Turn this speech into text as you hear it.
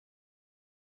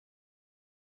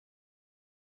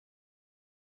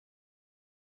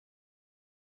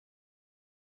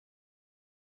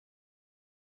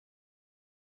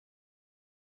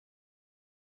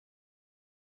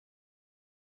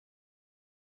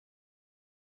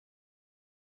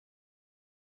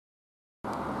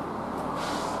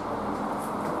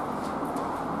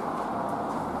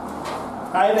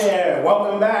Hi there,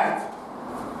 welcome back.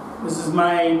 This is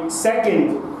my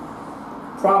second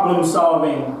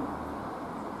problem-solving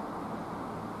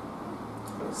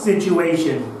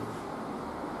situation.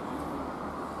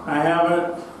 I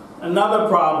have another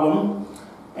problem,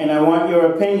 and I want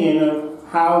your opinion of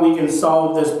how we can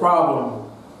solve this problem.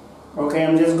 Okay,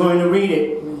 I'm just going to read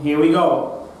it. Here we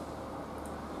go.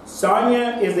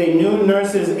 Sonia is a new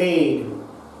nurse's aide.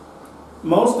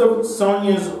 Most of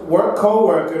Sonia's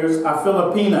co-workers are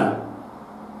Filipina.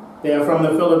 They are from the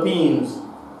Philippines.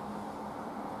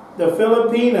 The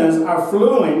Filipinas are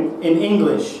fluent in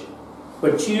English,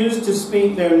 but choose to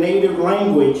speak their native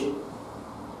language,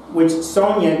 which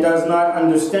Sonia does not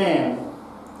understand.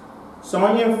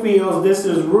 Sonia feels this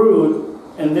is rude,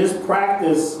 and this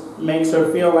practice makes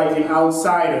her feel like an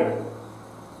outsider.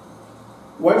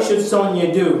 What should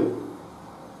Sonia do?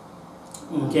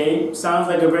 Okay, sounds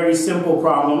like a very simple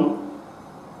problem.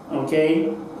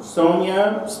 Okay,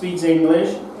 Sonia speaks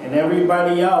English, and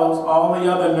everybody else, all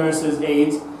the other nurses'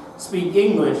 aides, speak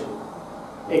English,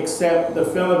 except the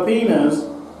Filipinas.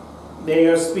 They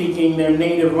are speaking their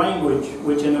native language,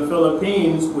 which in the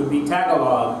Philippines would be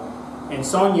Tagalog, and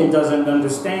Sonia doesn't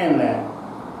understand that.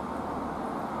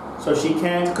 So she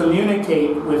can't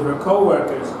communicate with her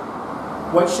co-workers.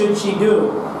 What should she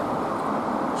do?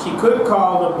 She could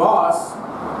call the boss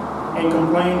and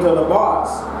complain to the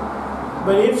boss.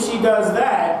 But if she does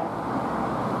that,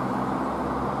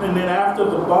 and then after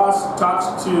the boss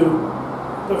talks to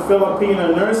the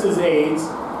Filipina nurses' aides,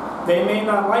 they may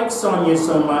not like Sonia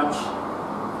so much,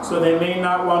 so they may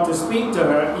not want to speak to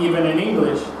her even in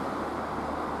English.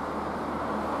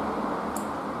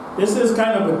 This is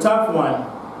kind of a tough one,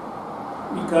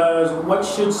 because what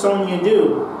should Sonia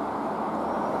do?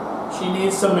 She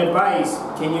needs some advice.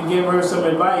 Can you give her some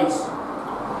advice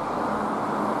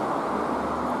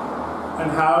on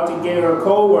how to get her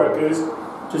co-workers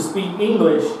to speak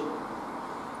English?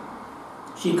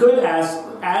 She could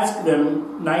ask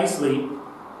them nicely,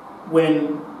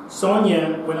 when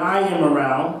I am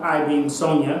around, I being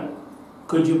Sonia,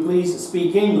 could you please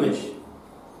speak English?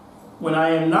 When I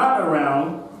am not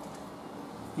around,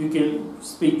 you can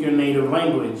speak your native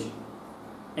language,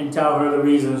 and tell her the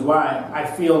reasons why. I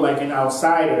feel like an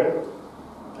outsider.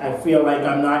 I feel like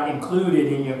I'm not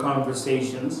included in your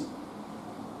conversations.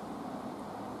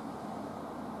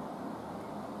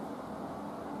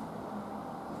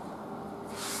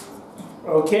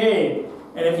 Okay,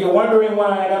 and if you're wondering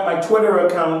why I got my Twitter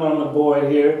account on the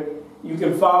board here, you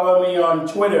can follow me on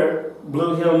Twitter,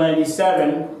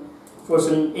 BlueHill97, for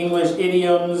some English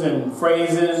idioms and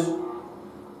phrases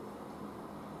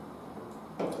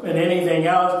and anything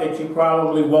else that you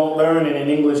probably won't learn in an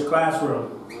English classroom.